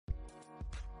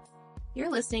You're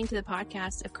listening to the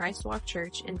podcast of Christ Walk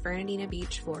Church in Fernandina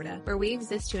Beach, Florida, where we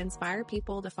exist to inspire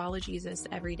people to follow Jesus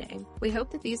every day. We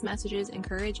hope that these messages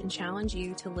encourage and challenge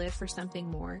you to live for something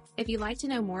more. If you'd like to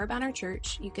know more about our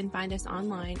church, you can find us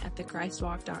online at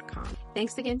thechristwalk.com.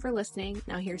 Thanks again for listening.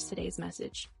 Now here's today's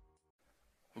message.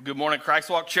 Well, good morning, Christ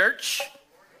Walk Church.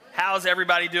 How's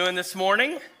everybody doing this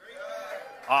morning?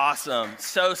 Awesome.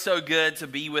 So good to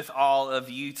be with all of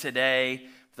you today.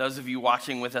 Those of you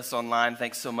watching with us online,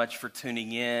 thanks so much for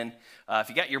tuning in. If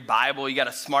you got your Bible, you got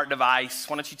a smart device,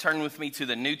 why don't you turn with me to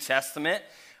the New Testament?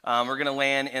 We're going to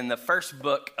land in the first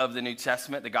book of the New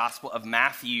Testament, the Gospel of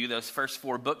Matthew, those first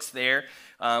 4 books there.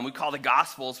 We call the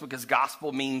Gospels because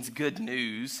gospel means good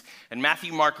news. And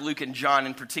Matthew, Mark, Luke, and John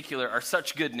in particular are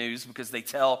such good news because they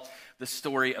tell the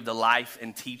story of the life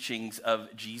and teachings of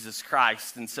Jesus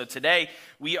Christ. And so today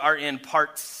we are in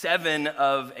part 7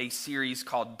 of a series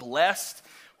called Blessed,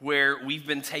 where we've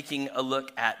been taking a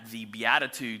look at the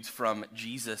Beatitudes from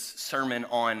Jesus' Sermon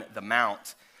on the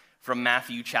Mount from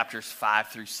Matthew chapters 5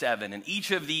 through 7. And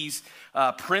each of these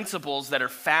principles that are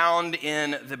found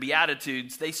in the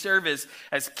Beatitudes, they serve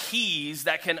as keys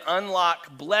that can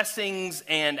unlock blessings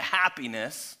and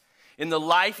happiness in the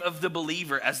life of the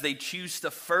believer as they choose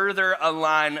to further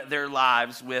align their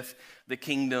lives with the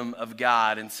kingdom of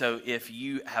God. And so if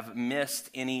you have missed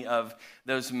any of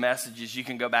those messages, you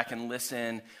can go back and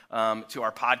listen to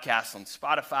our podcast on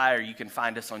Spotify, or you can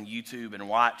find us on YouTube and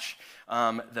watch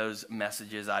those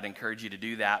messages. I'd encourage you to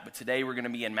do that. But today we're going to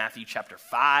be in Matthew chapter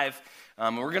 5.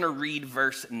 We're going to read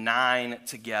verse 9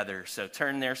 together. So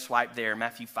turn there, swipe there,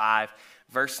 Matthew 5,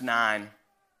 verse 9. It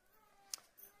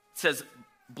says,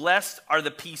 "Blessed are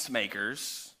the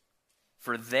peacemakers,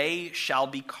 for they shall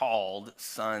be called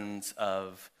sons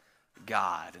of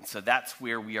God." And so that's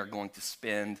where we are going to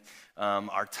spend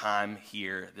our time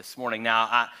here this morning.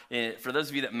 Now, for those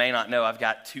of you that may not know, I've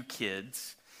got 2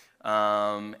 kids.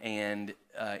 And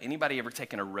anybody ever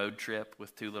taken a road trip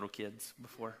with 2 little kids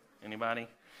before? Anybody?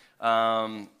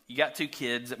 You got 2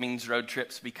 kids. That means road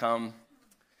trips become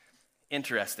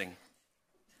interesting.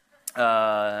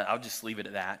 I'll just leave it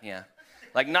at that, yeah.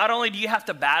 Like, not only do you have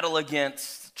to battle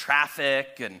against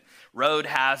traffic and road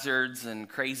hazards and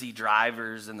crazy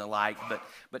drivers and the like,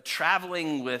 but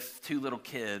traveling with 2 little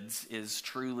kids is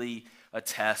truly a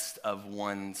test of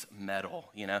one's mettle,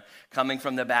 you know. Coming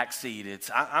from the back seat, it's,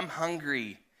 I'm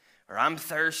hungry, or I'm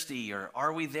thirsty, or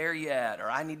are we there yet, or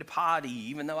I need to potty,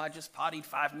 even though I just pottied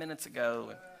 5 minutes ago.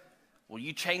 And, well,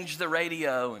 you change the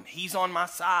radio, and he's on my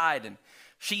side, and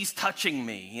she's touching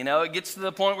me. You know, it gets to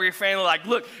the point where your family like,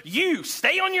 look, you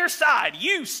stay on your side.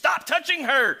 You stop touching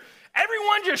her.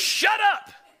 Everyone just shut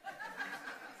up.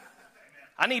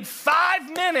 I need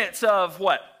 5 minutes of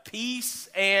what? Peace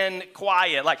and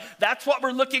quiet. Like, that's what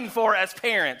we're looking for as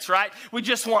parents, right? We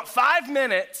just want 5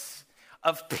 minutes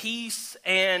of peace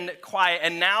and quiet.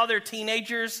 And now they're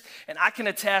teenagers, and I can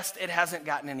attest it hasn't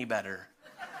gotten any better.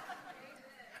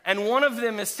 And one of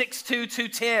them is 6'2",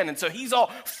 210, and so he's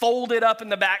all folded up in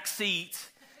the back seat.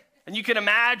 And you can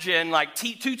imagine, like,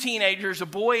 2 teenagers, a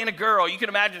boy and a girl, you can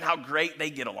imagine how great they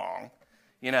get along,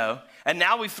 you know. And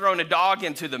now we've thrown a dog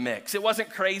into the mix. It wasn't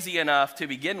crazy enough to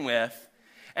begin with.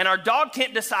 And our dog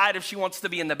can't decide if she wants to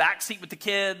be in the back seat with the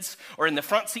kids, or in the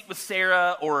front seat with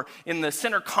Sarah, or in the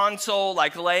center console,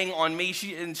 like laying on me.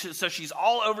 So she's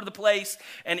all over the place,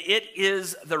 and it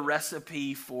is the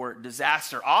recipe for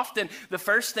disaster. Often, the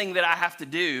first thing that I have to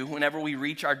do whenever we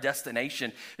reach our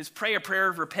destination is pray a prayer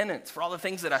of repentance for all the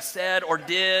things that I said or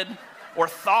did or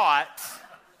thought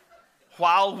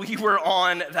while we were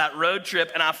on that road trip.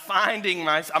 And I'm finding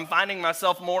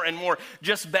myself more and more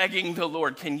just begging the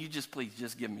Lord, can you just please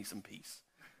just give me some peace?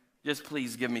 Just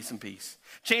please give me some peace.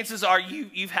 Chances are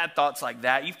you've had thoughts like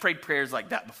that. You've prayed prayers like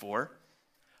that before.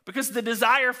 Because the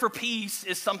desire for peace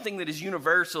is something that is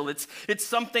universal. It's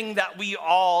something that we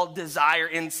all desire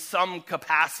in some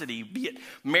capacity, be it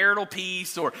marital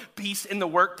peace or peace in the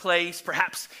workplace,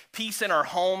 perhaps peace in our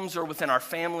homes or within our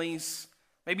families.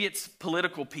 Maybe it's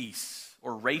political peace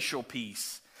or racial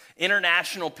peace,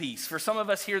 international peace. For some of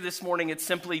us here this morning, it's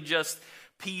simply just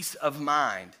peace of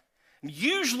mind.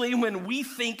 Usually when we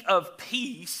think of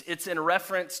peace, it's in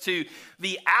reference to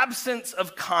the absence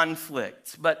of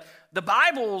conflict. But the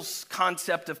Bible's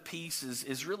concept of peace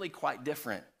is really quite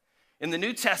different. In the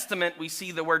New Testament, we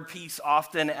see the word peace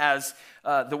often as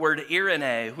the word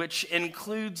eirene, which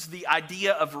includes the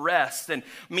idea of rest and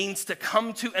means to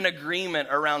come to an agreement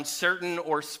around certain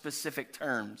or specific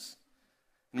terms.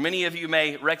 And many of you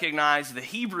may recognize the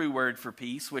Hebrew word for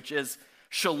peace, which is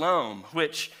shalom,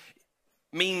 which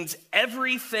means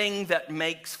everything that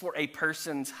makes for a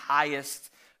person's highest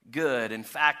good. In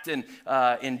fact,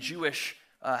 in Jewish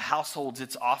households,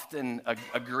 it's often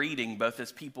a greeting both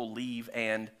as people leave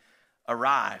and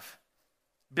arrive.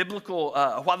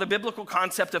 While the biblical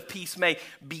concept of peace may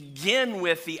begin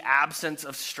with the absence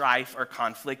of strife or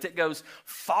conflict, it goes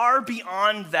far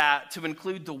beyond that to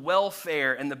include the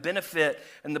welfare and the benefit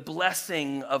and the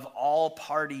blessing of all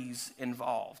parties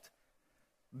involved.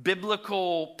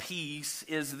 Biblical peace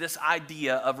is this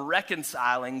idea of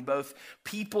reconciling both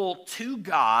people to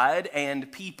God and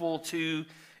people to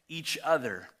each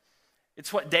other.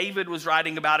 It's what David was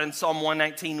writing about in Psalm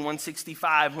 119,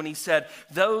 165, when he said,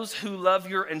 "Those who love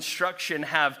your instruction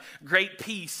have great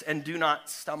peace and do not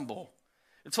stumble."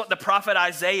 It's what the prophet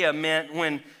Isaiah meant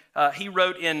when he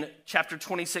wrote in chapter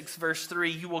 26, verse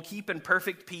 3, "You will keep in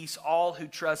perfect peace all who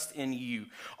trust in you,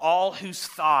 all whose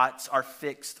thoughts are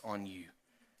fixed on you."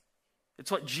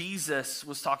 It's what Jesus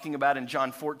was talking about in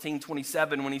John 14,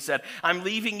 27, when he said, "I'm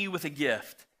leaving you with a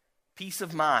gift, peace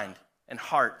of mind and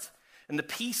heart. And the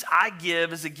peace I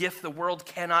give is a gift the world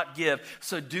cannot give,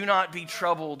 so do not be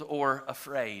troubled or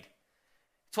afraid."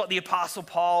 It's what the Apostle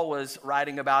Paul was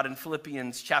writing about in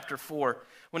Philippians chapter 4,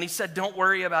 when he said, "Don't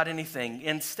worry about anything.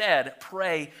 Instead,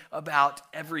 pray about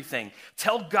everything.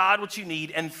 Tell God what you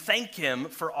need and thank him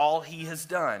for all he has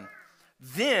done.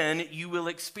 Then you will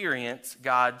experience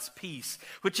God's peace,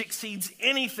 which exceeds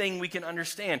anything we can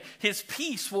understand. His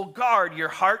peace will guard your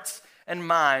hearts and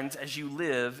minds as you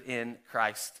live in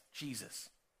Christ Jesus."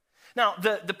 Now,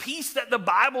 the peace that the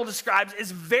Bible describes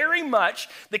is very much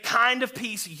the kind of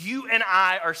peace you and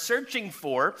I are searching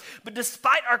for, but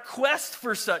despite our quest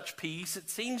for such peace, it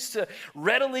seems to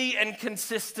readily and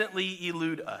consistently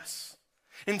elude us.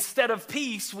 Instead of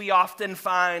peace, we often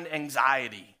find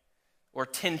anxiety or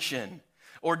tension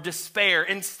or despair.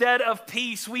 Instead of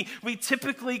peace, we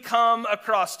typically come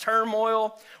across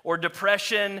turmoil or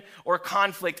depression or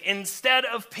conflict. Instead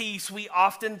of peace, we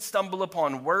often stumble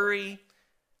upon worry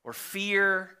or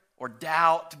fear or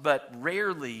doubt, but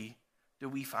rarely do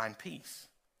we find peace.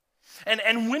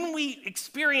 And when we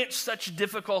experience such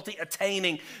difficulty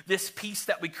attaining this peace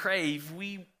that we crave,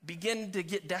 we begin to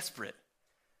get desperate.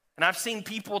 And I've seen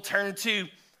people turn to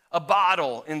a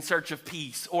bottle in search of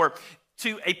peace, or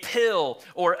to a pill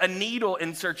or a needle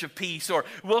in search of peace, or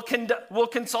we'll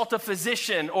consult a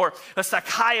physician or a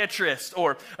psychiatrist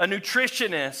or a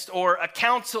nutritionist or a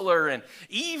counselor, and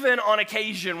even on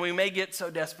occasion we may get so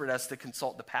desperate as to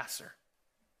consult the pastor.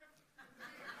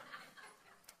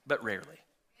 But rarely.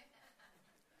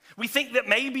 We think that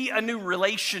maybe a new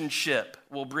relationship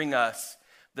will bring us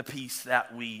the peace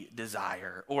that we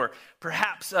desire, or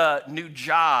perhaps a new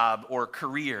job or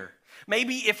career.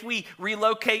 Maybe if we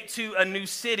relocate to a new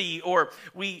city, or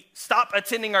we stop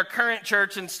attending our current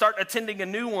church and start attending a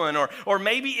new one, or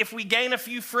maybe if we gain a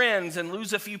few friends and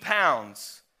lose a few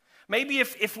pounds. Maybe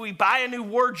if we buy a new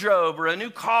wardrobe or a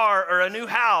new car or a new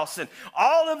house and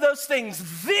all of those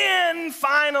things, then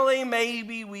finally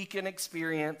maybe we can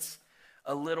experience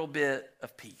a little bit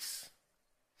of peace.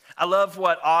 I love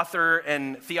what author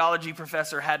and theology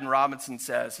professor Haddon Robinson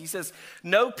says. He says,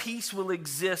 "No peace will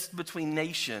exist between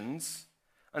nations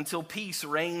until peace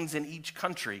reigns in each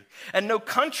country. And no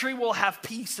country will have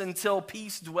peace until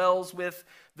peace dwells with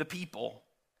the people.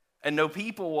 And no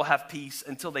people will have peace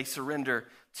until they surrender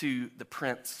to the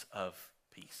Prince of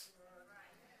Peace."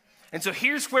 And so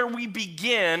here's where we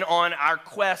begin on our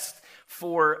quest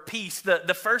for peace.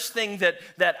 The first thing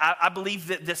that I believe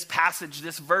that this passage,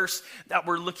 this verse that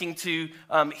we're looking to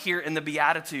here in the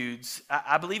Beatitudes,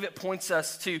 I believe it points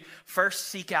us to first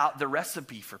seek out the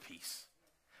recipe for peace.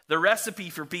 The recipe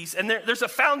for peace. And there's a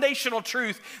foundational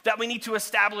truth that we need to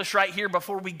establish right here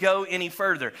before we go any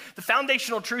further. The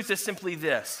foundational truth is simply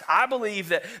this. I believe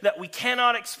that we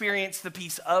cannot experience the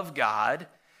peace of God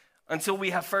until we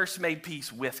have first made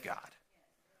peace with God.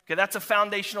 Okay, that's a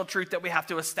foundational truth that we have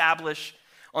to establish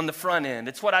on the front end.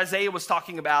 It's what Isaiah was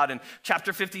talking about in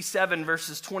chapter 57,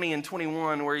 verses 20 and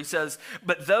 21, where he says,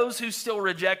 "But those who still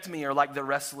reject me are like the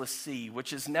restless sea,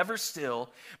 which is never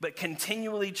still, but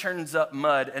continually churns up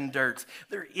mud and dirt.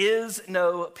 There is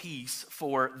no peace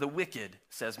for the wicked,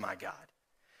 says my God."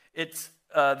 It's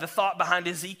the thought behind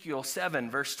Ezekiel 7,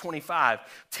 verse 25.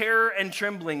 "Terror and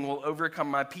trembling will overcome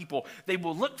my people. They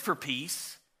will look for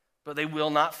peace, but they will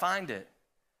not find it."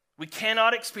 We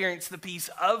cannot experience the peace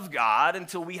of God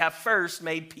until we have first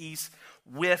made peace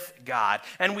with God.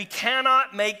 And we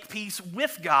cannot make peace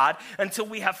with God until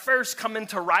we have first come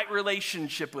into right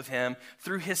relationship with him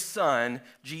through his Son,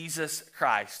 Jesus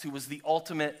Christ, who was the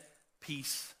ultimate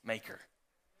peacemaker.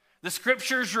 The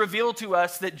scriptures reveal to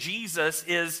us that Jesus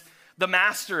is the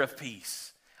master of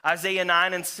peace. Isaiah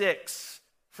 9 and 6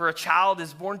 For a child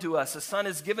is born to us, a son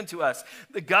is given to us.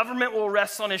 The government will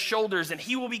rest on his shoulders, and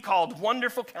he will be called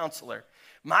Wonderful Counselor,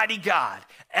 Mighty God,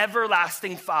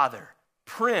 Everlasting Father,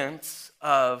 Prince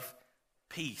of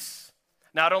Peace.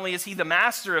 Not only is he the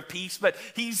master of peace, but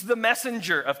he's the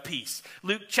messenger of peace.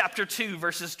 Luke chapter 2,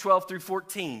 verses 12 through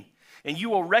 14. And you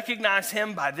will recognize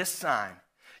him by this sign.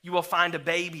 You will find a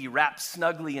baby wrapped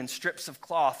snugly in strips of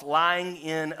cloth, lying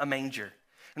in a manger.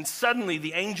 And suddenly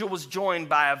the angel was joined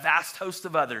by a vast host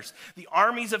of others, the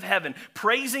armies of heaven,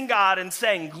 praising God and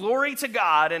saying, "Glory to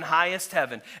God in highest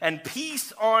heaven, and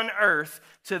peace on earth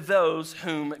to those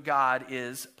whom God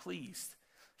is pleased."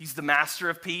 He's the master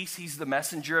of peace. He's the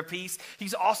messenger of peace.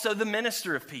 He's also the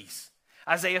minister of peace.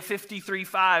 Isaiah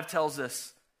 53:5 tells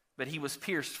us, "But he was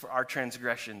pierced for our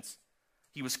transgressions.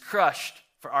 He was crushed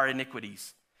for our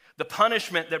iniquities. The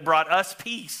punishment that brought us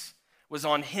peace was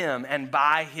on him, and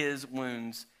by his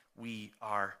wounds we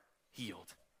are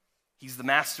healed." He's the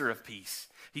master of peace.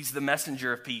 He's the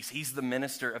messenger of peace. He's the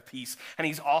minister of peace. And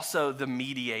he's also the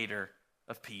mediator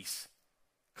of peace.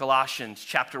 Colossians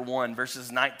chapter 1,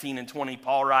 verses 19 and 20,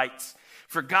 Paul writes,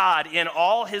 "For God in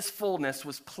all his fullness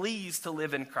was pleased to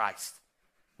live in Christ.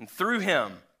 And through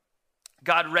him,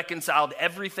 God reconciled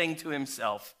everything to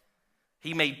himself.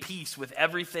 He made peace with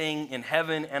everything in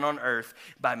heaven and on earth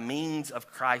by means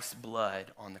of Christ's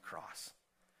blood on the cross."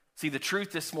 See, the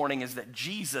truth this morning is that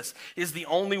Jesus is the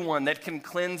only one that can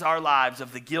cleanse our lives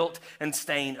of the guilt and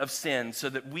stain of sin so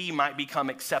that we might become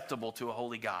acceptable to a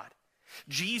holy God.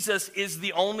 Jesus is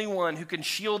the only one who can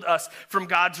shield us from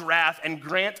God's wrath and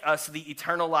grant us the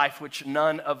eternal life which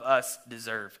none of us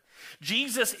deserve.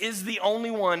 Jesus is the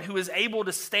only one who is able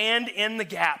to stand in the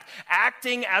gap,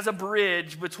 acting as a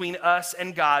bridge between us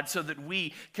and God so that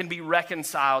we can be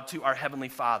reconciled to our Heavenly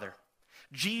Father.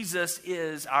 Jesus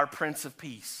is our Prince of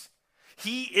Peace.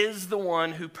 He is the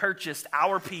one who purchased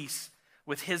our peace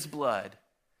with his blood.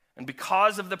 And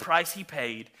because of the price he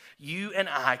paid, you and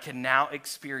I can now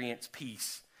experience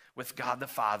peace with God the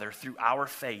Father through our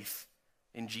faith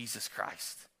in Jesus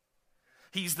Christ.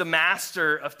 He's the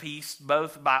master of peace,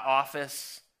 both by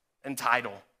office and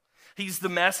title. He's the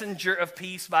messenger of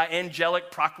peace by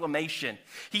angelic proclamation.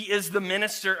 He is the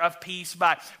minister of peace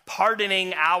by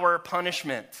pardoning our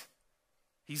punishment.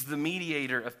 He's the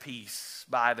mediator of peace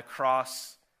by the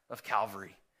cross of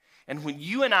Calvary. And when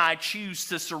you and I choose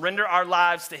to surrender our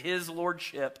lives to his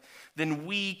lordship, then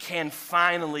we can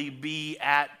finally be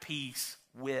at peace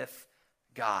with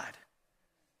God.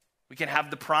 We can have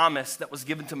the promise that was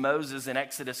given to Moses in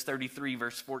Exodus 33,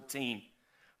 verse 14.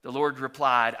 The Lord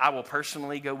replied, "I will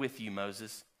personally go with you,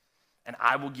 Moses, and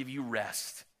I will give you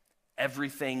rest.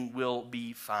 Everything will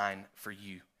be fine for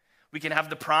you." We can have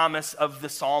the promise of the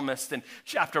psalmist in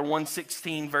chapter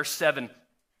 116, verse 7.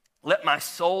 "Let my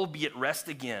soul be at rest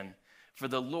again, for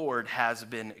the Lord has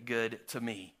been good to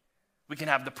me." We can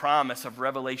have the promise of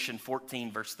Revelation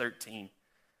 14, verse 13.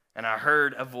 "And I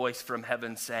heard a voice from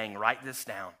heaven saying, 'Write this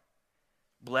down.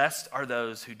 Blessed are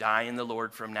those who die in the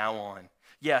Lord from now on.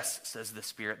 Yes,' says the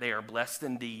Spirit, 'they are blessed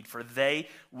indeed, for they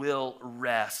will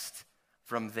rest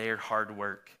from their hard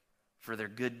work, for their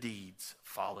good deeds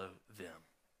follow them.'"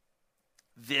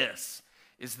 This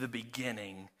is the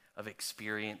beginning of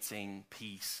experiencing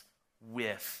peace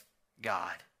with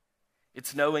God.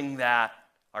 It's knowing that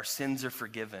our sins are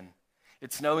forgiven.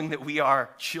 It's knowing that we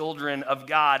are children of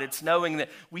God. It's knowing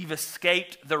that we've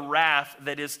escaped the wrath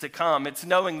that is to come. It's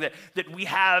knowing that we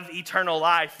have eternal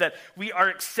life, that we are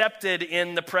accepted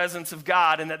in the presence of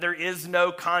God, and that there is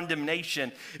no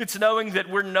condemnation. It's knowing that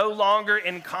we're no longer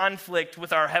in conflict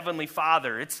with our Heavenly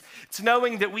Father. It's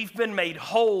knowing that we've been made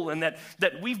whole and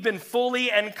that we've been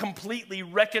fully and completely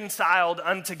reconciled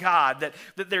unto God, that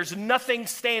there's nothing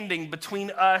standing between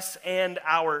us and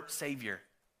our Savior.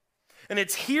 And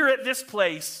it's here at this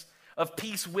place of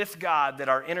peace with God that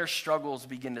our inner struggles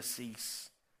begin to cease.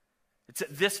 It's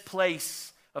at this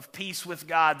place of peace with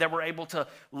God that we're able to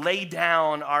lay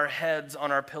down our heads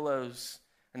on our pillows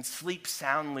and sleep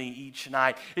soundly each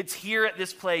night. It's here at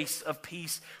this place of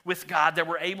peace with God that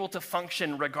we're able to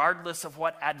function regardless of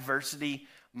what adversity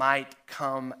might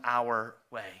come our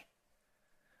way.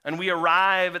 And we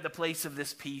arrive at the place of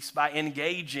this peace by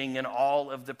engaging in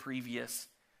all of the previous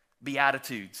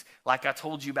Beatitudes. Like I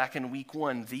told you back in week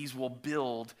 1, these will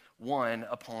build one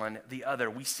upon the other.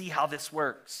 We see how this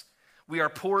works. We are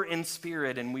poor in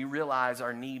spirit and we realize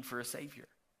our need for a Savior.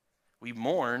 We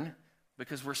mourn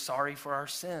because we're sorry for our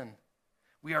sin.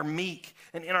 We are meek,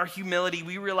 and in our humility,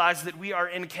 we realize that we are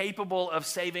incapable of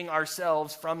saving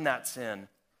ourselves from that sin.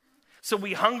 So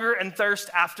we hunger and thirst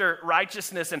after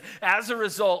righteousness, and as a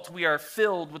result, we are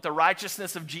filled with the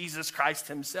righteousness of Jesus Christ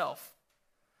himself.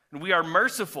 And we are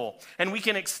merciful, and we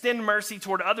can extend mercy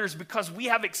toward others because we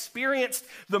have experienced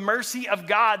the mercy of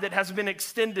God that has been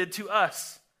extended to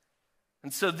us.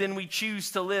 And so then we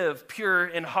choose to live pure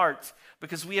in heart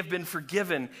because we have been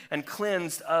forgiven and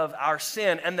cleansed of our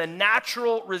sin. And the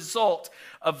natural result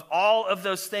of all of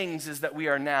those things is that we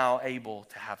are now able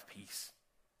to have peace.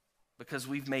 Because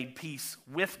we've made peace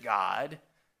with God,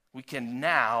 we can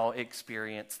now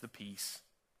experience the peace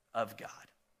of God.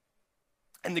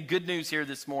 And the good news here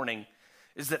this morning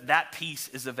is that that peace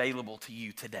is available to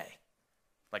you today,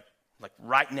 like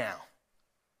right now.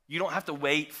 You don't have to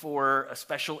wait for a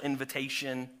special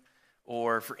invitation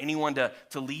or for anyone to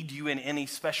lead you in any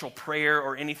special prayer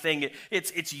or anything.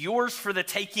 It's yours for the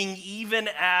taking even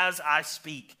as I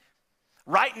speak.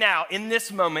 Right now, in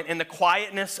this moment, in the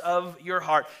quietness of your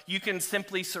heart, you can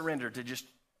simply surrender to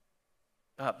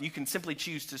you can simply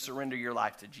choose to surrender your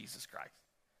life to Jesus Christ.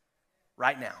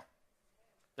 Right now.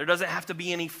 There doesn't have to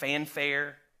be any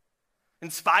fanfare.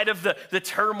 In spite of the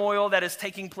turmoil that is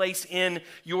taking place in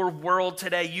your world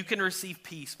today, you can receive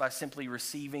peace by simply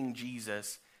receiving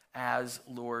Jesus as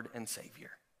Lord and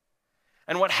Savior.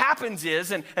 And what happens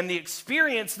is, and the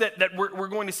experience that we're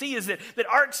going to see is that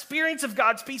our experience of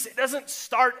God's peace, it doesn't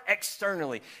start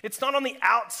externally. It's not on the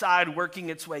outside working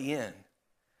its way in.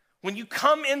 When you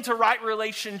come into right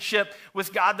relationship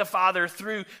with God the Father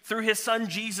through his Son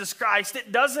Jesus Christ,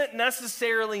 it doesn't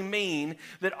necessarily mean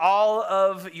that all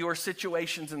of your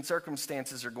situations and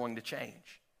circumstances are going to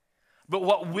change. But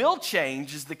what will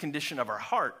change is the condition of our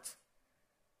heart.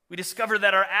 We discover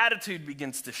that our attitude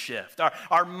begins to shift.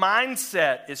 Our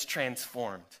mindset is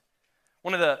transformed.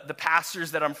 One of the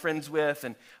pastors that I'm friends with,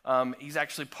 and he's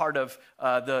actually part of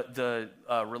the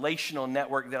relational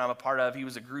network that I'm a part of. He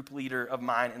was a group leader of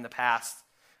mine in the past.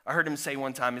 I heard him say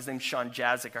one time, his name's Sean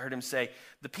Jazik, I heard him say,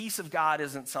 the peace of God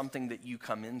isn't something that you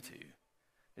come into.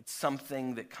 It's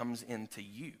something that comes into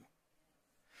you.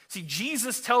 See,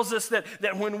 Jesus tells us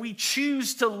that when we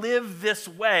choose to live this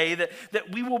way,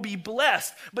 that we will be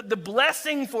blessed. But the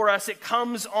blessing for us, it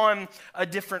comes on a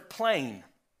different plane.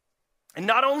 And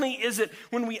not only is it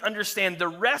when we understand the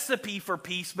recipe for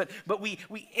peace, but we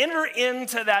enter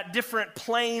into that different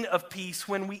plane of peace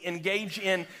when we engage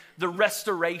in the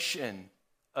restoration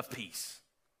of peace.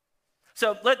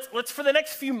 So let's for the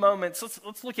next few moments,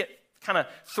 let's look at kind of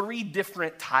three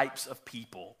different types of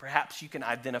people. Perhaps you can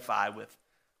identify with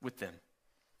them.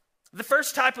 The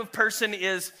first type of person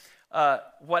is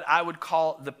what I would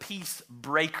call the peace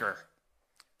breaker.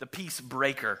 The peace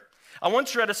breaker. I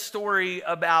once read a story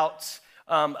about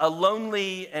a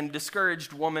lonely and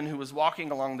discouraged woman who was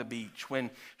walking along the beach when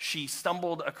she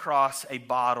stumbled across a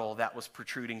bottle that was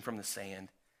protruding from the sand.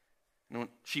 And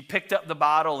she picked up the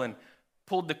bottle and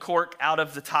pulled the cork out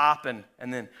of the top, and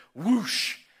then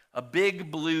whoosh, a big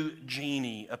blue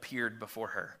genie appeared before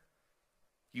her.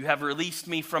 "You have released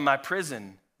me from my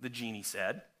prison," the genie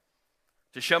said.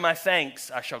 "To show my thanks,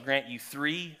 I shall grant you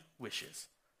 3 wishes.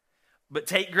 But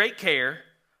take great care.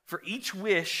 For each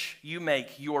wish you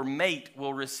make, your mate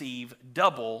will receive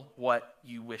double what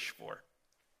you wish for."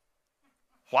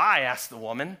 "Why?" asked the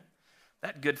woman.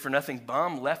 "That good-for-nothing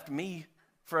bum left me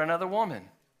for another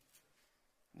woman."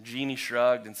 The genie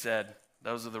shrugged and said,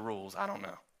 "Those are the rules. I don't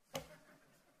know."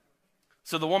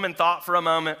 So the woman thought for a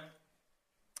moment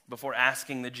before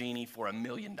asking the genie for $1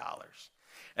 million.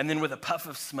 And then with a puff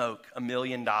of smoke, $1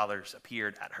 million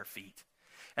appeared at her feet.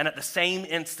 And at the same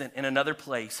instant, in another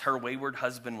place, her wayward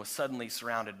husband was suddenly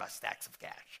surrounded by stacks of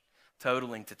cash,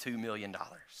 totaling to $2 million.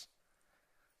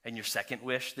 "And your second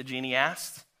wish?" the genie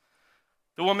asked.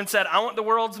 The woman said, "I want the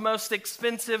world's most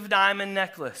expensive diamond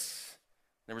necklace."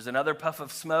 There was another puff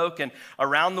of smoke, and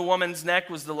around the woman's neck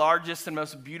was the largest and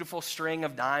most beautiful string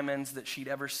of diamonds that she'd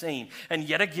ever seen. And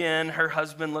yet again, her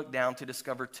husband looked down to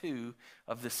discover 2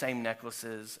 of the same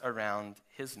necklaces around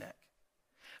his neck.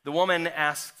 The woman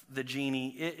asked the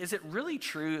genie, "Is it really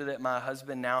true that my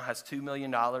husband now has $2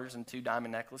 million and 2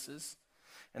 diamond necklaces?"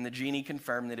 And the genie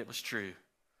confirmed that it was true.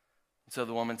 So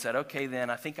the woman said, "Okay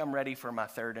then, I think I'm ready for my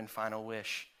third and final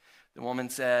wish." The woman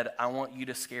said, "I want you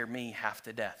to scare me half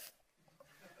to death."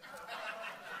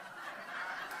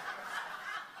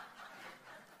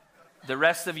 The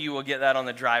rest of you will get that on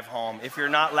the drive home. If you're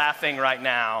not laughing right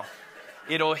now,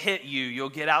 it'll hit you. You'll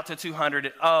get out to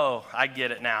 200. Oh, I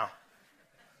get it now.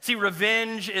 See,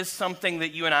 revenge is something that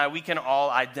you and we can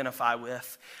all identify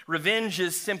with. Revenge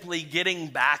is simply getting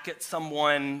back at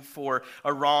someone for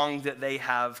a wrong that they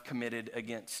have committed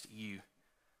against you.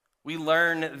 We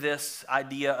learn this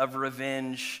idea of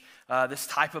revenge, this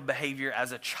type of behavior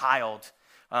as a child.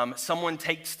 Someone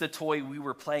takes the toy we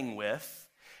were playing with,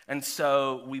 and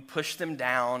so we push them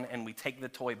down and we take the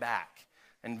toy back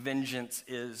and vengeance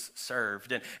is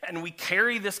served. And we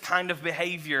carry this kind of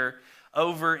behavior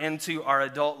over into our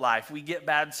adult life. We get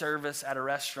bad service at a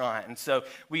restaurant, and so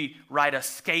we write a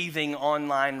scathing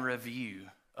online review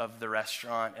of the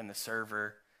restaurant and the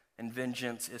server, and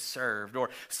vengeance is served. Or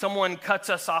someone cuts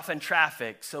us off in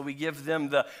traffic, so we give them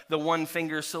the one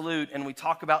finger salute and we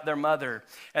talk about their mother.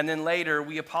 And then later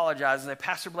we apologize and say,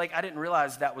 Pastor Blake, I didn't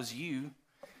realize that was you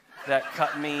that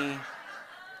cut me.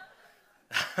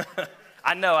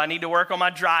 I know I need to work on my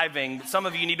driving, but some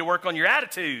of you need to work on your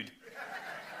attitude.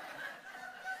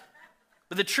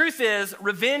 But the truth is,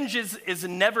 revenge is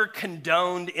never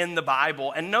condoned in the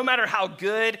Bible. And no matter how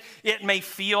good it may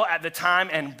feel at the time,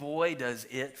 and boy, does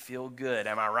it feel good,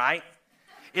 am I right?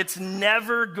 It's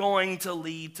never going to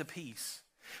lead to peace.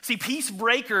 See, peace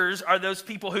breakers are those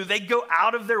people who they go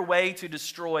out of their way to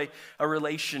destroy a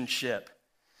relationship.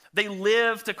 They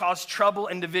live to cause trouble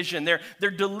and division. They're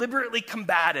deliberately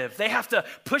combative. They have to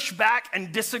push back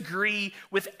and disagree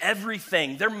with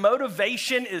everything. Their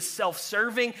motivation is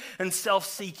self-serving and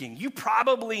self-seeking. You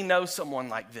probably know someone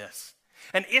like this.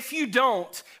 And if you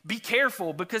don't, be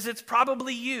careful because it's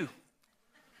probably you.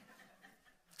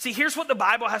 See, here's what the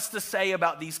Bible has to say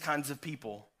about these kinds of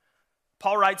people.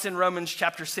 Paul writes in Romans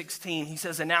chapter 16, he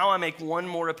says, and now I make one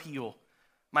more appeal.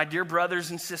 My dear brothers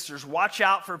and sisters, watch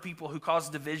out for people who cause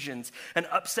divisions and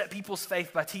upset people's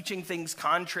faith by teaching things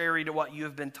contrary to what you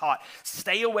have been taught.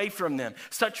 Stay away from them.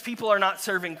 Such people are not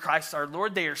serving Christ our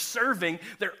Lord. They are serving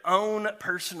their own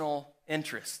personal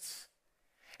interests.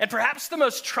 And perhaps the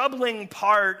most troubling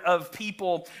part of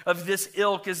people of this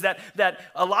ilk is that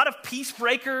a lot of peace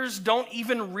breakers don't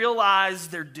even realize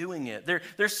they're doing it.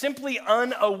 They're simply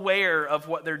unaware of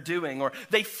what they're doing, or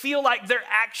they feel like their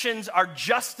actions are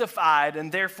justified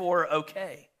and therefore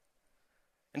okay.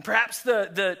 And perhaps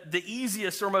the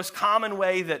easiest or most common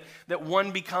way that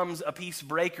one becomes a peace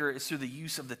breaker is through the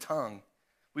use of the tongue.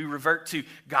 We revert to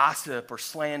gossip or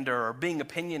slander or being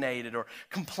opinionated or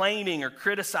complaining or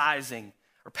criticizing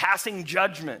or passing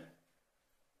judgment.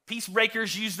 Peace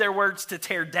breakers use their words to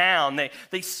tear down.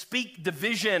 They speak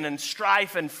division and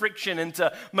strife and friction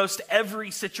into most every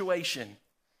situation.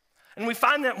 And we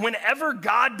find that whenever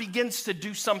God begins to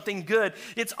do something good,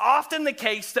 it's often the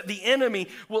case that the enemy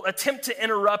will attempt to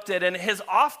interrupt it, and his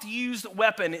oft-used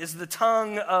weapon is the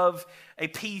tongue of a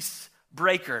peace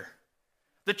breaker.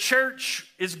 The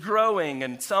church is growing,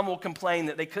 and some will complain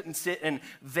that they couldn't sit in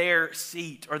their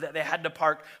seat or that they had to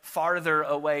park farther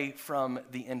away from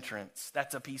the entrance.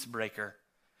 That's a peace breaker.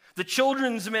 The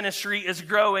children's ministry is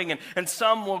growing, and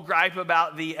some will gripe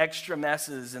about the extra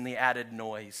messes and the added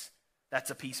noise. That's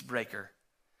a peace breaker.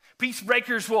 Peace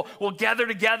breakers will gather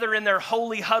together in their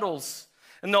holy huddles,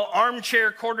 and they'll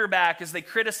armchair quarterback as they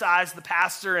criticize the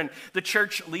pastor and the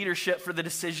church leadership for the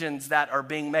decisions that are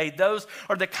being made. Those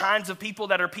are the kinds of people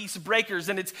that are peace breakers.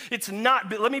 And it's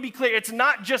not, let me be clear, it's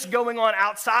not just going on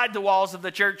outside the walls of the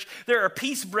church. There are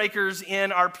peace breakers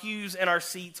in our pews and our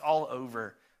seats all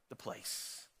over the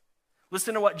place.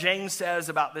 Listen to what James says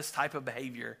about this type of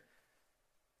behavior.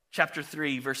 Chapter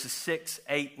 3, verses 6,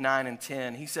 8, 9, and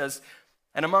 10. He says,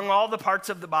 and among all the parts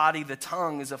of the body, the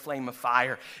tongue is a flame of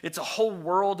fire. It's a whole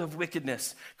world of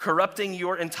wickedness, corrupting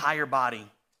your entire body.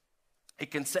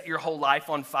 It can set your whole life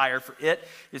on fire, for it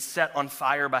is set on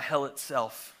fire by hell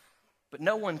itself. But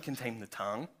no one can tame the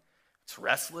tongue. It's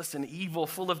restless and evil,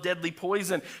 full of deadly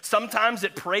poison. Sometimes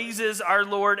it praises our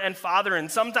Lord and Father,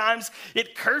 and sometimes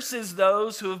it curses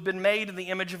those who have been made in the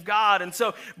image of God. And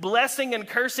so blessing and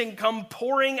cursing come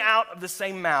pouring out of the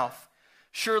same mouth.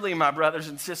 Surely, my brothers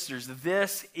and sisters,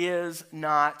 this is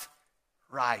not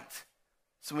right.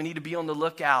 So we need to be on the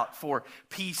lookout for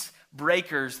peace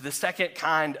breakers. The second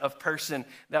kind of person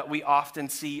that we often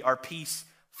see are peace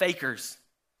fakers.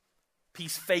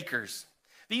 Peace fakers.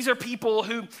 These are people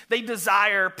who they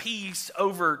desire peace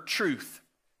over truth.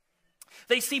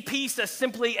 They see peace as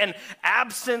simply an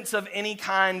absence of any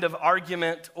kind of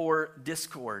argument or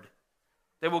discord.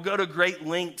 They will go to great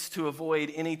lengths to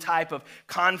avoid any type of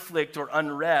conflict or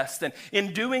unrest. And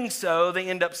in doing so, they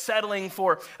end up settling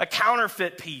for a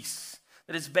counterfeit peace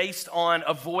that is based on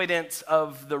avoidance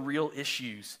of the real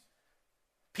issues.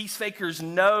 Peace fakers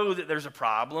know that there's a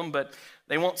problem, but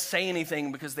they won't say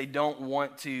anything because they don't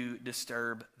want to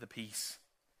disturb the peace.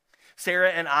 Sarah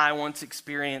and I once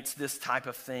experienced this type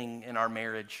of thing in our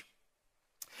marriage.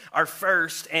 Our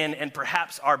first and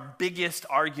perhaps our biggest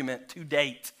argument to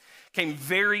date came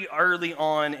very early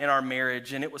on in our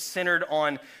marriage, and it was centered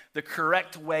on the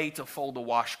correct way to fold a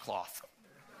washcloth.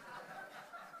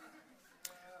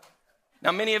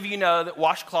 Now, many of you know that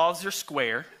washcloths are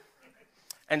square,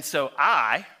 and so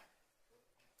I,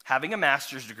 having a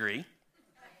master's degree,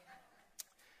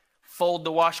 fold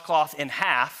the washcloth in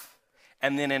half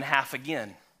and then in half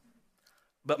again.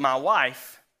 But my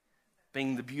wife,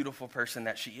 being the beautiful person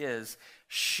that she is,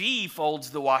 she folds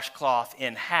the washcloth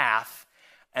in half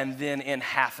and then in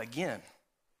half again.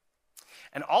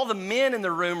 And all the men in the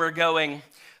room are going,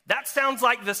 that sounds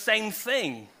like the same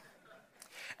thing.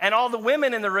 And all the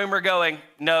women in the room are going,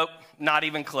 nope, not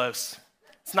even close.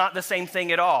 It's not the same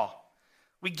thing at all.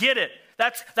 We get it.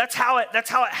 That's how it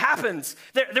happens.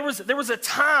 There was a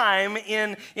time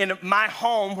in my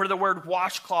home where the word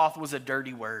washcloth was a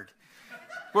dirty word,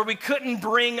 where we couldn't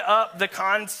bring up the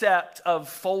concept of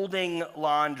folding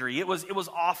laundry. It was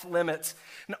off limits,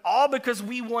 and all because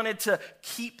we wanted to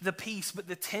keep the peace, but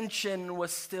the tension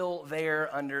was still there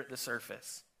under the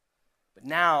surface. But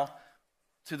now,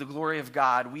 to the glory of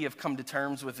God, we have come to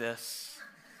terms with this,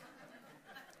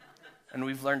 and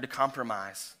we've learned to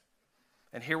compromise.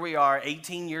 And here we are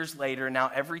 18 years later.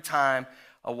 Now every time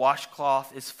a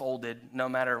washcloth is folded, no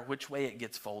matter which way it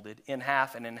gets folded, in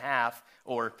half and in half,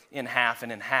 or in half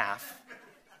and in half,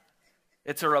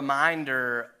 it's a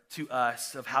reminder to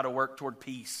us of how to work toward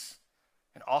peace,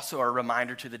 and also a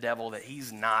reminder to the devil that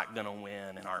he's not going to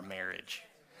win in our marriage.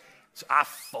 So I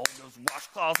fold those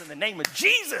washcloths in the name of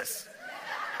Jesus.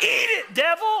 Eat it,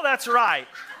 devil. That's right.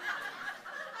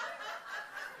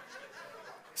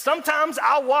 Sometimes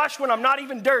I'll wash when I'm not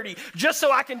even dirty, just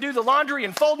so I can do the laundry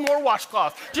and fold more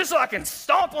washcloths, just so I can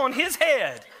stomp on his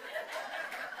head.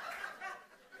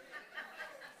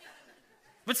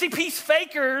 But see, peace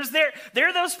fakers,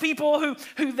 they're those people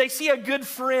who they see a good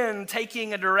friend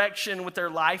taking a direction with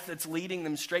their life that's leading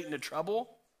them straight into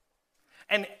trouble.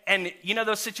 And you know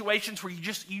those situations where you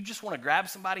just want to grab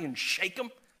somebody and shake them?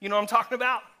 You know what I'm talking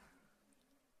about?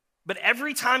 But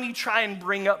every time you try and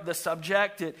bring up the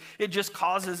subject, it just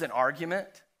causes an argument.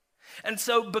 And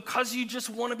so because you just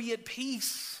want to be at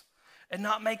peace and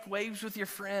not make waves with your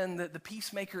friend, the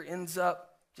peacemaker ends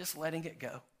up just letting it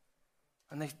go.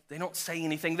 And they don't say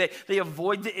anything. They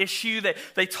avoid the issue.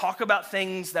 They talk about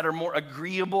things that are more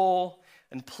agreeable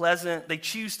and pleasant. They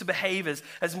choose to behave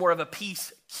as more of a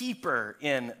peacekeeper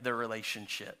in the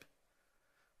relationship.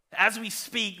 As we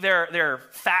speak, there are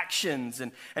factions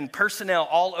and personnel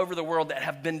all over the world that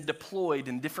have been deployed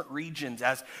in different regions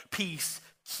as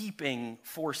peacekeeping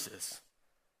forces.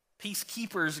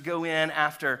 Peacekeepers go in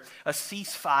after a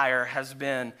ceasefire has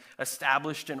been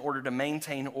established in order to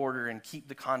maintain order and keep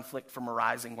the conflict from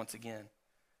arising once again.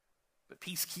 But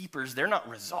peacekeepers, they're not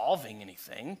resolving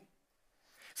anything.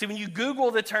 See, when you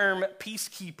Google the term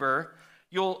peacekeeper,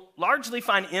 you'll largely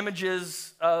find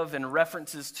images of and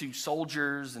references to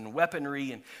soldiers and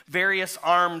weaponry and various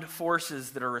armed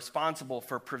forces that are responsible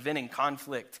for preventing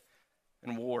conflict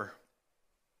and war.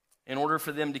 In order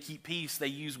for them to keep peace, they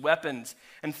use weapons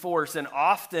and force, and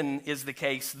often is the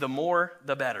case, the more,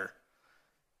 the better.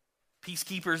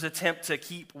 Peacekeepers attempt to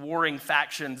keep warring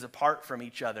factions apart from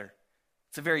each other.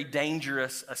 It's a very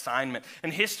dangerous assignment.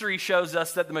 And history shows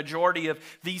us that the majority of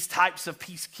these types of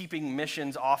peacekeeping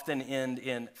missions often end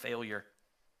in failure.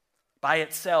 By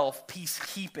itself,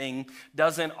 peacekeeping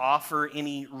doesn't offer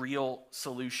any real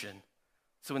solution.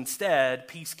 So instead,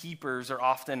 peacekeepers are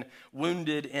often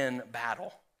wounded in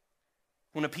battle.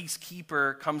 When a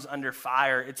peacekeeper comes under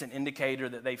fire, it's an indicator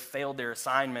that they failed their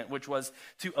assignment, which was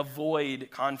to avoid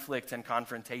conflict and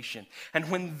confrontation.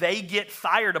 And when they get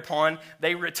fired upon,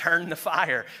 they return the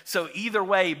fire. So either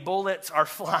way, bullets are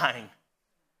flying.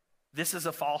 This is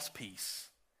a false peace.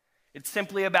 It's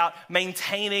simply about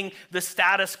maintaining the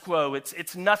status quo.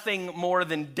 It's nothing more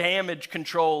than damage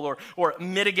control or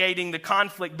mitigating the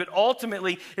conflict. But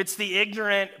ultimately, it's the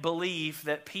ignorant belief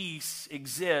that peace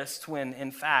exists when,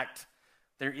 in fact,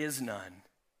 there is none.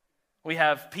 We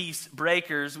have peace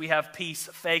breakers, we have peace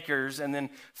fakers, and then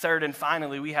third and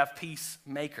finally, we have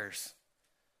peacemakers.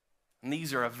 And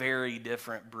these are a very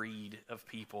different breed of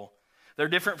people. They're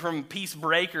different from peace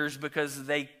breakers because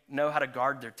they know how to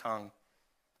guard their tongue.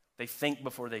 They think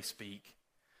before they speak.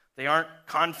 They aren't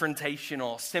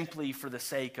confrontational simply for the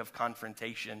sake of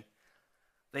confrontation.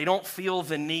 They don't feel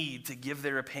the need to give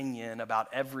their opinion about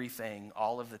everything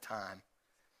all of the time.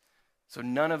 So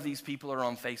none of these people are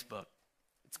on Facebook.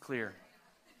 It's clear.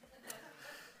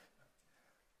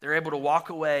 They're able to walk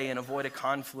away and avoid a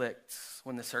conflict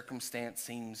when the circumstance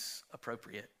seems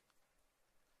appropriate.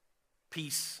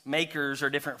 Peacemakers are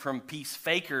different from peace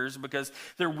fakers because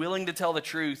they're willing to tell the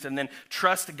truth and then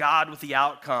trust God with the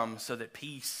outcome so that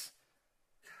peace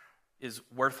is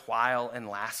worthwhile and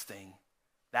lasting.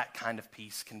 That kind of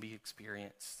peace can be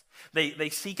experienced. They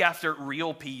seek after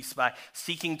real peace by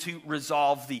seeking to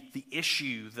resolve the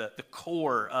issue, the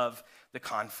core of the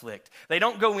conflict. They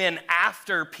don't go in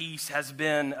after peace has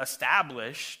been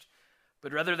established,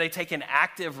 but rather they take an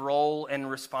active role and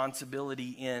responsibility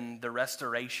in the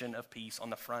restoration of peace on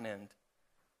the front end.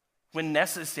 When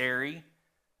necessary,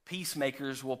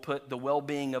 peacemakers will put the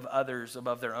well-being of others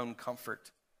above their own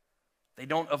comfort. They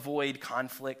don't avoid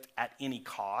conflict at any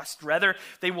cost. Rather,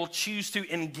 they will choose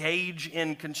to engage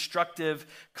in constructive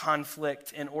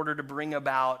conflict in order to bring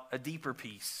about a deeper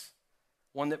peace,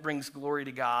 one that brings glory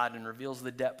to God and reveals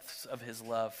the depths of his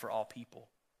love for all people.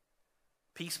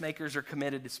 Peacemakers are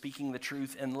committed to speaking the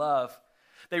truth in love.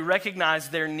 They recognize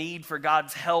their need for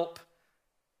God's help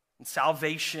and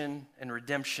salvation and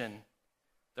redemption.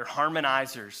 They're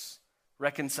harmonizers,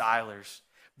 reconcilers,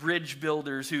 bridge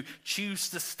builders who choose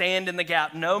to stand in the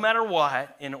gap no matter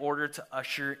what in order to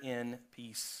usher in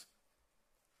peace.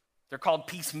 They're called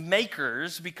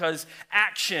peacemakers because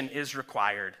action is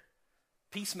required.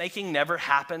 Peacemaking never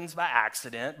happens by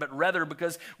accident, but rather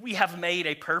because we have made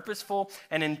a purposeful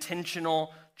and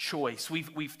intentional choice.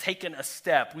 We've taken a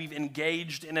step. We've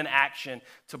engaged in an action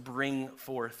to bring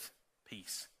forth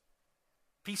peace.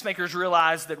 Peacemakers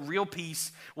realize that real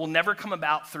peace will never come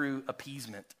about through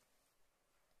appeasement.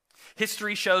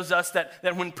 History shows us that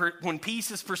when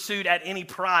peace is pursued at any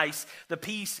price, the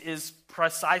peace is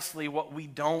precisely what we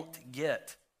don't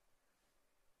get.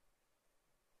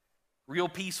 Real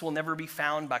peace will never be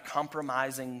found by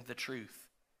compromising the truth.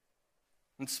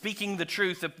 And speaking the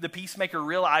truth, the peacemaker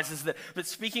realizes that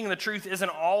speaking the truth isn't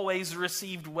always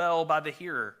received well by the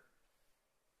hearer.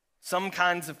 Some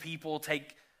kinds of people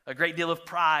take a great deal of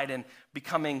pride in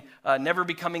never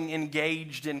becoming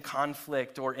engaged in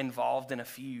conflict or involved in a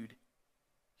feud.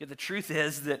 Yet the truth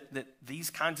is that these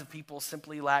kinds of people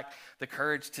simply lack the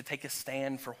courage to take a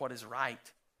stand for what is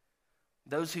right.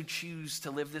 Those who choose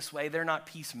to live this way, they're not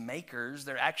peacemakers.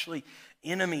 They're actually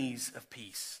enemies of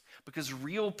peace, because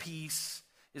real peace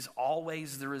is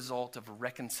always the result of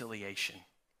reconciliation.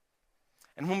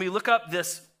 And when we look up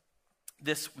this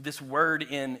word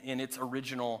in its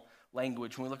original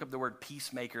language, when we look up the word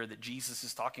peacemaker that Jesus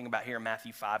is talking about here in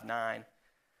Matthew 5:9,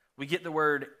 we get the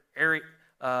word,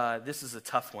 this is a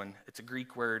tough one. It's a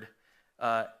Greek word,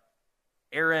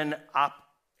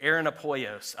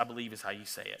 Aaronapoios, I believe is how you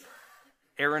say it.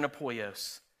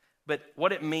 Aaronapoios. But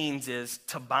what it means is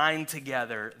to bind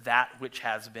together that which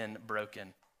has been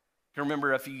broken. You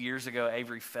remember a few years ago,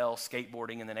 Avery fell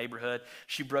skateboarding in the neighborhood.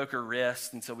 She broke her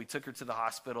wrist, and so we took her to the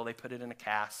hospital. They put it in a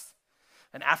cast.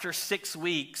 And after 6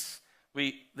 weeks,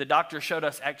 the doctor showed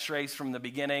us x-rays from the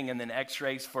beginning and then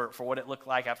x-rays for what it looked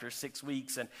like after 6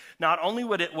 weeks. And not only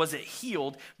was it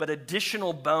healed, but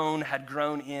additional bone had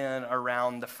grown in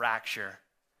around the fracture.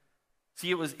 See,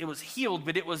 it was healed,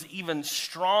 but it was even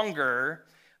stronger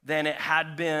than it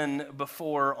had been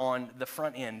before on the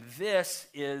front end. This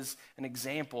is an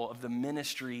example of the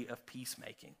ministry of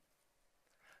peacemaking.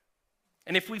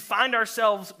 And if we find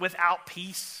ourselves without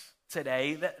peace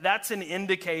today, that's an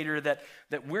indicator that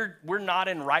we're not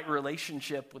in right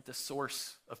relationship with the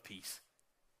source of peace.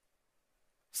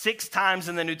 6 times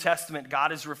in the New Testament,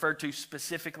 God is referred to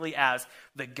specifically as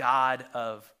the God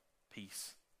of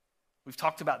peace. We've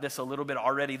talked about this a little bit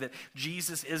already, that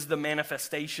Jesus is the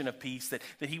manifestation of peace, that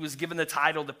he was given the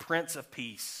title the Prince of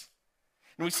Peace.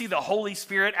 And we see the Holy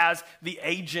Spirit as the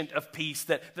agent of peace,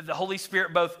 that the Holy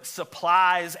Spirit both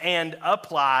supplies and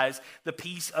applies the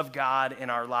peace of God in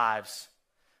our lives.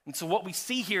 And so what we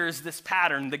see here is this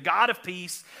pattern. The God of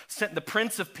peace sent the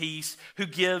Prince of Peace, who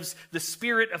gives the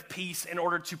Spirit of peace in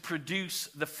order to produce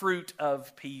the fruit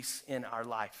of peace in our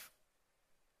life.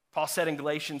 Paul said in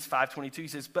Galatians 5:22, he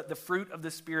says, but the fruit of the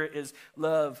Spirit is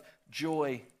love,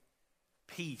 joy,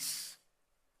 peace,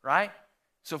 right?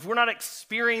 So if we're not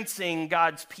experiencing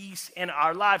God's peace in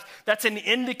our lives, that's an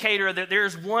indicator that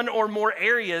there's one or more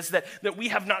areas that we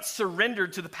have not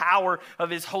surrendered to the power of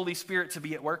his Holy Spirit to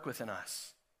be at work within us.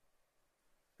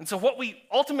 And so what we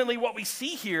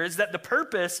see here is that the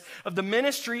purpose of the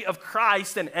ministry of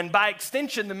Christ, and by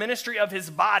extension, the ministry of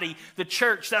his body, the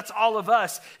church, that's all of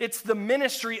us. It's the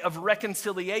ministry of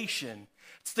reconciliation.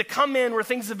 It's to come in where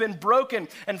things have been broken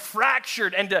and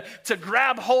fractured, and to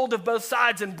grab hold of both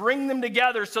sides and bring them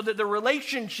together so that the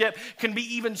relationship can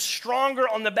be even stronger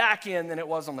on the back end than it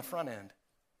was on the front end.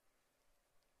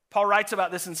 Paul writes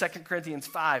about this in 2 Corinthians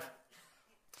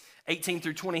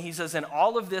 5:18-20, he says, and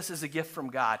all of this is a gift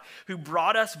from God, who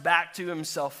brought us back to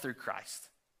himself through Christ.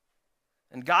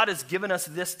 And God has given us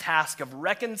this task of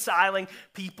reconciling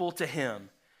people to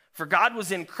him. For God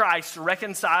was in Christ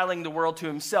reconciling the world to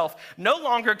himself, no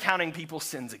longer counting people's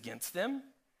sins against them.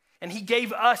 And he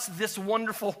gave us this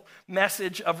wonderful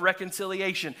message of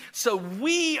reconciliation. So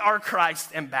we are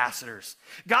Christ's ambassadors.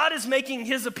 God is making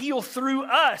his appeal through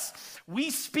us.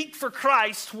 We speak for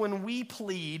Christ when we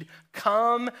plead,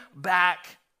 come back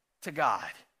to God.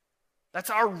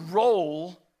 That's our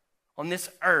role on this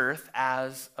earth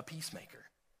as a peacemaker.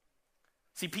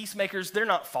 See, peacemakers, they're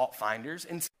not fault finders,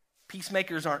 and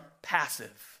peacemakers aren't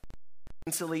passive.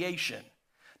 Reconciliation.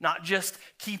 Not just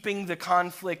keeping the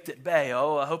conflict at bay.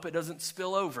 Oh, I hope it doesn't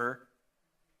spill over.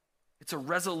 It's a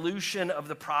resolution of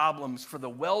the problems for the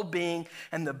well-being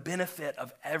and the benefit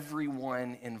of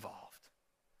everyone involved.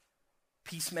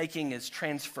 Peacemaking is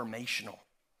transformational.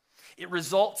 It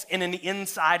results in an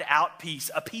inside-out peace,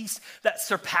 a peace that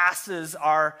surpasses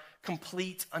our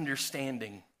complete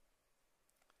understanding.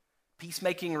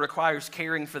 Peacemaking requires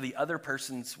caring for the other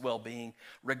person's well-being,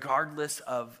 regardless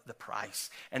of the price.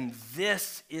 And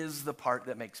this is the part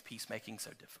that makes peacemaking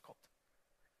so difficult.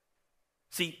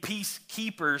 See,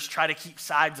 peacekeepers try to keep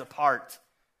sides apart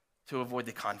to avoid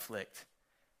the conflict,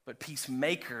 but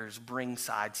peacemakers bring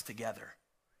sides together,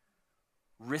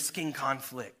 risking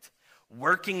conflict,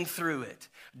 working through it,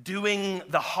 doing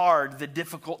the hard, the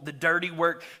difficult, the dirty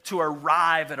work to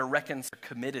arrive at a reconciliation,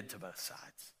 committed to both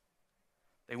sides.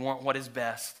 They want what is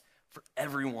best for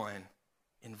everyone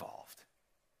involved.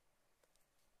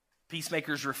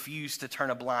 Peacemakers refuse to turn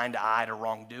a blind eye to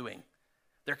wrongdoing.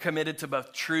 They're committed to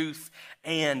both truth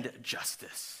and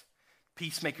justice.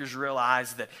 Peacemakers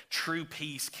realize that true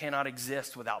peace cannot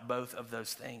exist without both of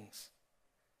those things.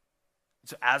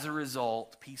 So as a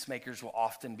result, peacemakers will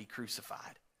often be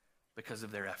crucified because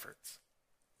of their efforts.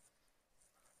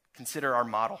 Consider our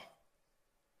model.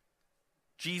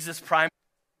 Jesus'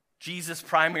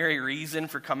 primary reason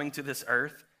for coming to this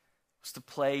earth was to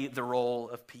play the role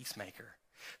of peacemaker,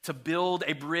 to build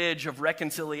a bridge of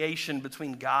reconciliation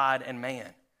between God and man.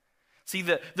 See,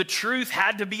 the truth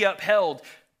had to be upheld.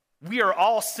 We are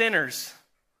all sinners,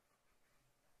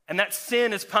 and that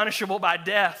sin is punishable by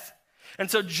death. And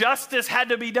so justice had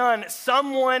to be done.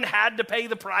 Someone had to pay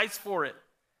the price for it.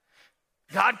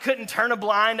 God couldn't turn a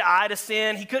blind eye to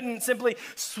sin. He couldn't simply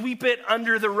sweep it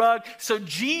under the rug. So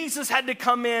Jesus had to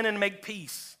come in and make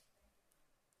peace.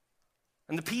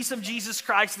 And the peace of Jesus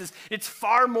Christ it's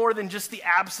far more than just the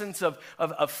absence of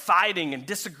fighting and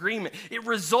disagreement. It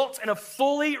results in a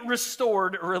fully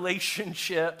restored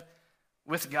relationship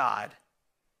with God.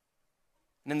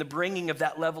 And in the bringing of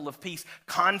that level of peace,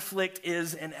 conflict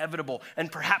is inevitable.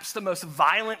 And perhaps the most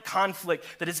violent conflict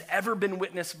that has ever been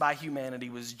witnessed by humanity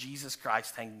was Jesus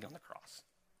Christ hanging on the cross.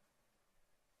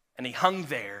 And he hung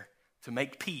there to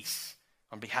make peace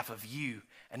on behalf of you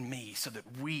and me so that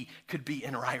we could be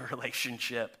in right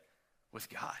relationship with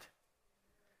God.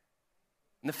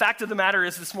 And the fact of the matter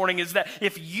is this morning is that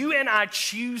if you and I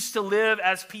choose to live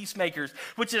as peacemakers,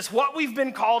 which is what we've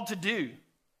been called to do,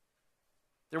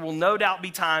 there will no doubt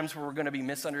be times where we're going to be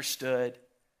misunderstood.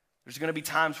 There's going to be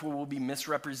times where we'll be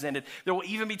misrepresented. There will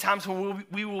even be times when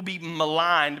we will be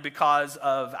maligned because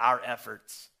of our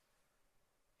efforts.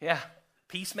 Yeah,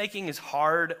 peacemaking is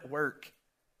hard work.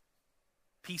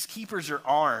 Peacekeepers are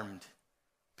armed.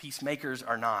 Peacemakers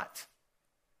are not.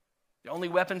 The only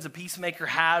weapons a peacemaker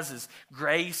has is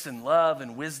grace and love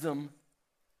and wisdom.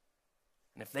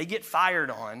 And if they get fired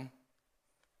on,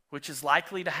 which is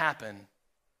likely to happen,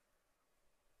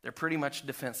 they're pretty much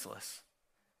defenseless.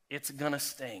 It's gonna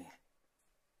sting.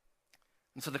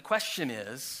 And so the question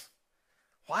is,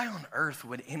 why on earth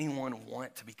would anyone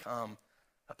want to become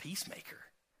a peacemaker?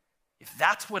 If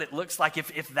that's what it looks like,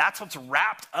 if that's what's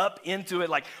wrapped up into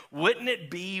it, like, wouldn't it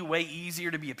be way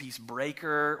easier to be a peace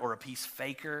breaker or a peace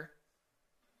faker?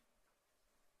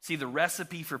 See, the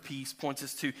recipe for peace points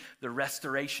us to the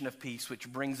restoration of peace,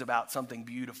 which brings about something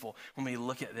beautiful. When we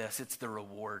look at this, it's the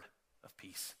reward of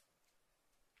peace.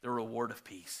 The reward of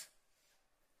peace.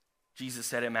 Jesus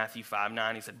said in Matthew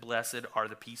 5:9, he said, "Blessed are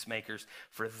the peacemakers,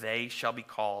 for they shall be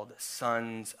called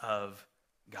sons of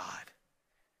God."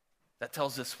 That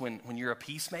tells us when you're a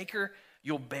peacemaker,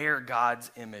 you'll bear God's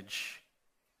image.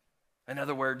 In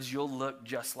other words, you'll look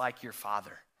just like your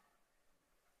Father.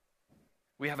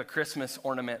 We have a Christmas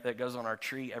ornament that goes on our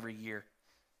tree every year.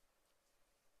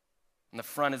 On the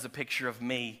front is a picture of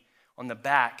me. On the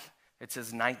back, it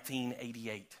says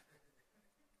 1988.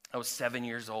 I was 7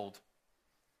 years old.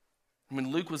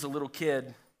 When Luke was a little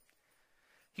kid,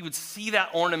 he would see that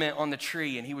ornament on the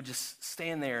tree and he would just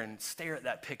stand there and stare at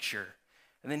that picture.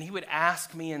 And then he would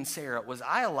ask me and Sarah, was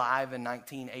I alive in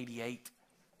 1988?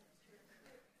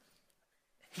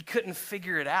 He couldn't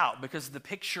figure it out because the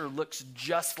picture looks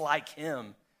just like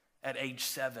him at age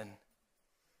 7.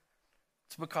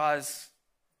 It's because,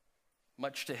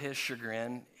 much to his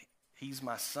chagrin, He's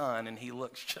my son, and he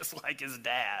looks just like his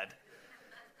dad.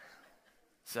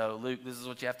 So, Luke, this is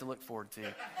what you have to look forward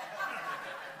to.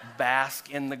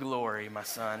 Bask in the glory, my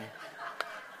son.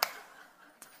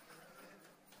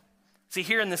 See,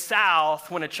 here in the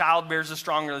South, when a child bears a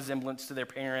strong resemblance to their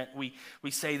parent, we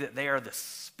say that they are the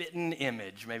spitting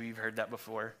image. Maybe you've heard that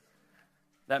before.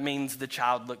 That means the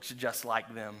child looks just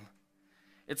like them.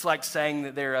 It's like saying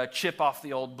that they're a chip off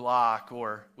the old block,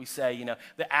 or we say,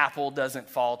 the apple doesn't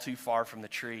fall too far from the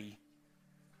tree.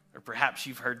 Or perhaps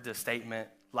you've heard the statement,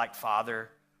 like father,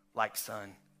 like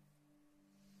son.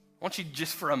 I want you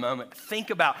just for a moment to think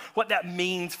about what that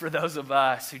means for those of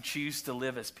us who choose to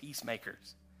live as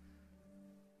peacemakers.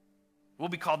 We'll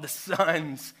be called the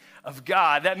sons of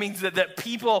God. That means that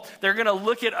people, they're going to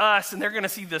look at us and they're going to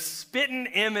see the spitting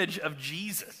image of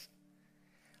Jesus.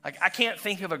 Like, I can't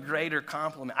think of a greater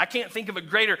compliment. I can't think of a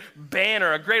greater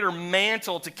banner, a greater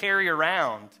mantle to carry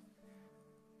around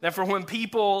than for when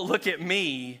people look at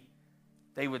me,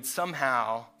 they would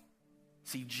somehow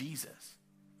see Jesus.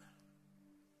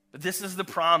 But this is the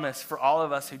promise for all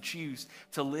of us who choose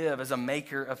to live as a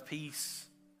maker of peace.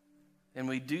 And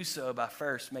we do so by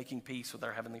first making peace with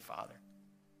our Heavenly Father.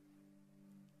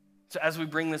 So as we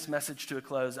bring this message to a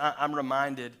close, I'm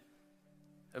reminded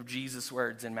of Jesus'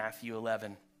 words in Matthew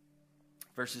 11,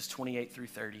 verses 28 through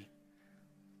 30.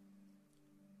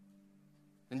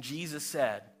 And Jesus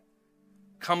said,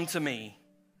 "Come to me,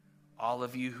 all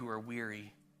of you who are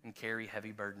weary and carry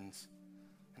heavy burdens,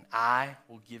 and I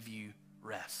will give you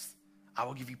rest. I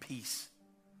will give you peace."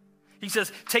 He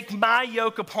says, "Take my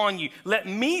yoke upon you. Let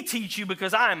me teach you,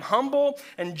 because I am humble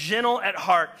and gentle at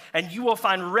heart, and you will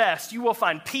find rest. You will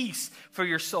find peace for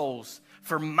your souls.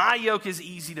 For my yoke is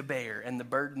easy to bear, and the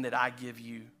burden that I give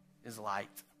you is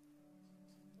light."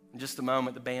 In just a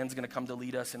moment, the band's going to come to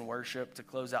lead us in worship to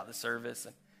close out the service.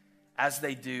 And as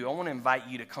they do, I want to invite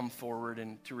you to come forward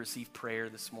and to receive prayer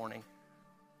this morning.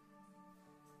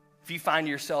 If you find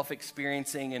yourself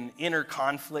experiencing an inner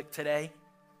conflict today,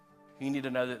 you need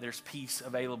to know that there's peace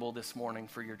available this morning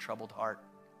for your troubled heart.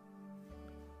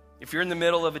 If you're in the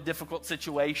middle of a difficult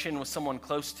situation with someone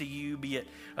close to you, be it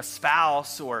a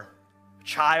spouse or a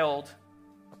child,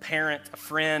 a parent, a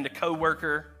friend, a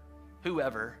coworker,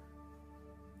 whoever,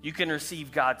 you can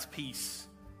receive God's peace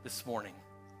this morning.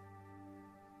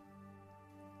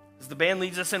 As the band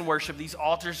leads us in worship, these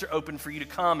altars are open for you to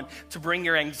come and to bring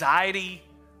your anxiety,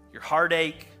 your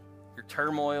heartache, your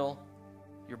turmoil,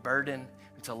 your burden,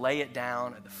 and to lay it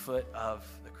down at the foot of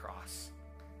the cross.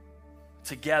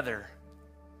 Together,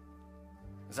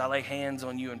 as I lay hands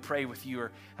on you and pray with you,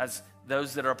 or as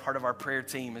those that are a part of our prayer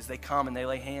team, as they come and they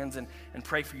lay hands and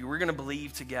pray for you, we're going to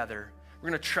believe together. We're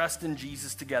going to trust in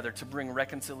Jesus together to bring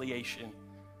reconciliation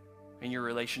in your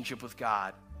relationship with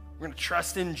God. We're going to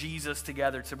trust in Jesus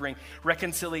together to bring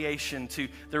reconciliation to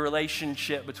the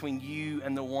relationship between you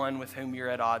and the one with whom you're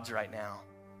at odds right now.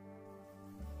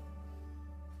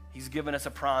 He's given us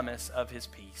a promise of his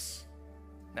peace.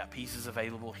 That peace is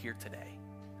available here today.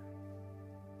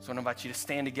 So I want to invite you to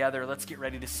stand together. Let's get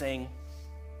ready to sing.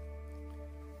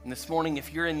 And this morning,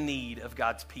 if you're in need of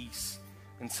God's peace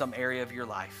in some area of your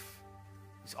life,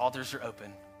 these altars are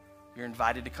open. You're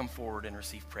invited to come forward and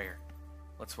receive prayer.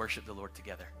 Let's worship the Lord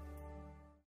together.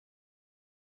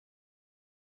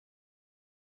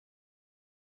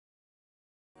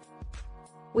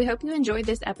 We hope you enjoyed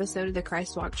this episode of the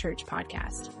Christ Walk Church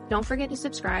podcast. Don't forget to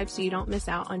subscribe so you don't miss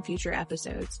out on future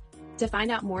episodes. To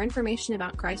find out more information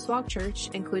about Christ Walk Church,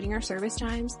 including our service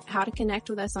times, how to connect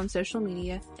with us on social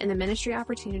media, and the ministry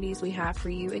opportunities we have for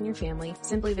you and your family,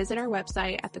 simply visit our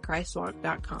website at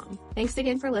thechristwalk.com. Thanks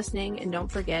again for listening, and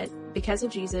don't forget, because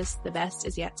of Jesus, the best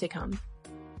is yet to come.